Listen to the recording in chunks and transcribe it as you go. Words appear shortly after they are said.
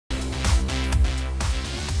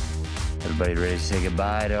Everybody ready to say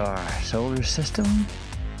goodbye to our solar system?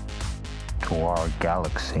 To our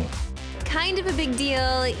galaxy. Kind of a big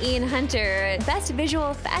deal, Ian Hunter. Best Visual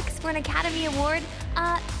Effects for an Academy Award.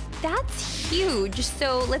 That's huge.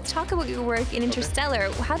 So let's talk about your work in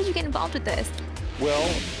Interstellar. How did you get involved with this? Well,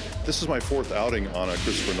 this is my fourth outing on a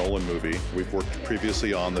Christopher Nolan movie. We've worked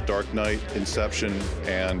previously on The Dark Knight, Inception,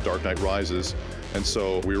 and Dark Knight Rises. And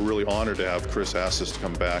so we were really honored to have Chris ask us to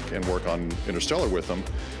come back and work on Interstellar with him.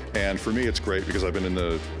 And for me, it's great because I've been in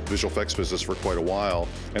the visual effects business for quite a while.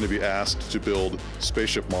 And to be asked to build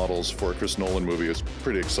spaceship models for a Chris Nolan movie is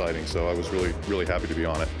pretty exciting. So I was really, really happy to be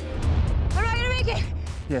on it. Am I gonna make it?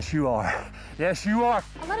 Yes, you are. Yes, you are.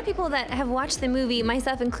 A lot of people that have watched the movie,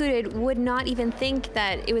 myself included, would not even think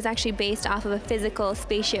that it was actually based off of a physical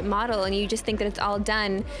spaceship model, and you just think that it's all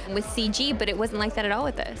done with CG, but it wasn't like that at all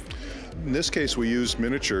with this. In this case, we used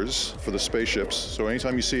miniatures for the spaceships. So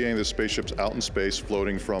anytime you see any of the spaceships out in space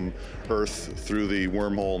floating from Earth through the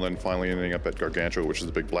wormhole and then finally ending up at Gargantua, which is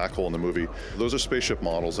the big black hole in the movie, those are spaceship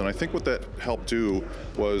models. And I think what that helped do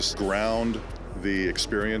was ground the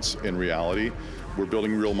experience in reality. We're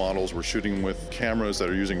building real models, we're shooting with cameras that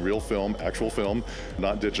are using real film, actual film,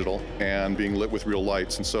 not digital, and being lit with real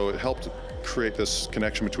lights. And so it helped create this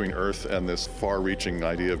connection between Earth and this far-reaching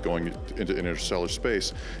idea of going into interstellar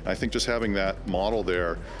space. And I think just having that model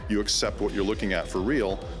there, you accept what you're looking at for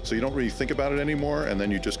real, so you don't really think about it anymore, and then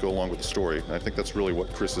you just go along with the story. And I think that's really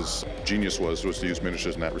what Chris's genius was to use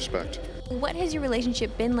miniatures in that respect. What has your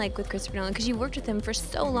relationship been like with Christopher Nolan? Because you've worked with him for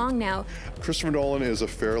so long now. Christopher Nolan is a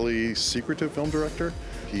fairly secretive film director.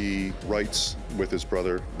 He writes with his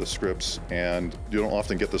brother the scripts, and you don't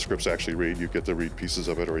often get the scripts to actually read. You get to read pieces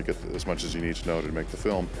of it, or you get as much as you need to know to make the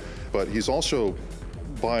film. But he's also,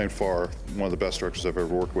 by and far, one of the best directors I've ever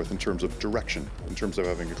worked with in terms of direction, in terms of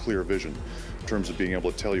having a clear vision, in terms of being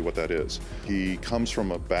able to tell you what that is. He comes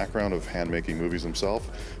from a background of hand-making movies himself,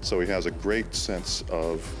 so he has a great sense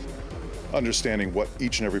of understanding what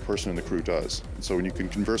each and every person in the crew does. And so when you can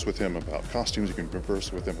converse with him about costumes, you can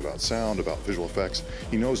converse with him about sound, about visual effects,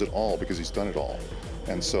 he knows it all because he's done it all.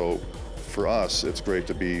 And so for us, it's great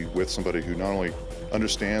to be with somebody who not only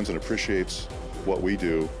understands and appreciates what we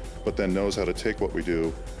do, but then knows how to take what we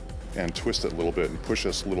do and twist it a little bit and push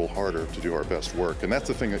us a little harder to do our best work. And that's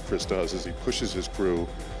the thing that Chris does, is he pushes his crew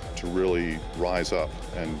to really rise up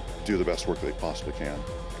and do the best work that they possibly can.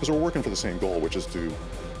 Because we're working for the same goal, which is to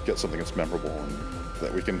get something that's memorable and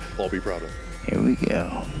that we can all be proud of. Here we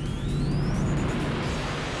go.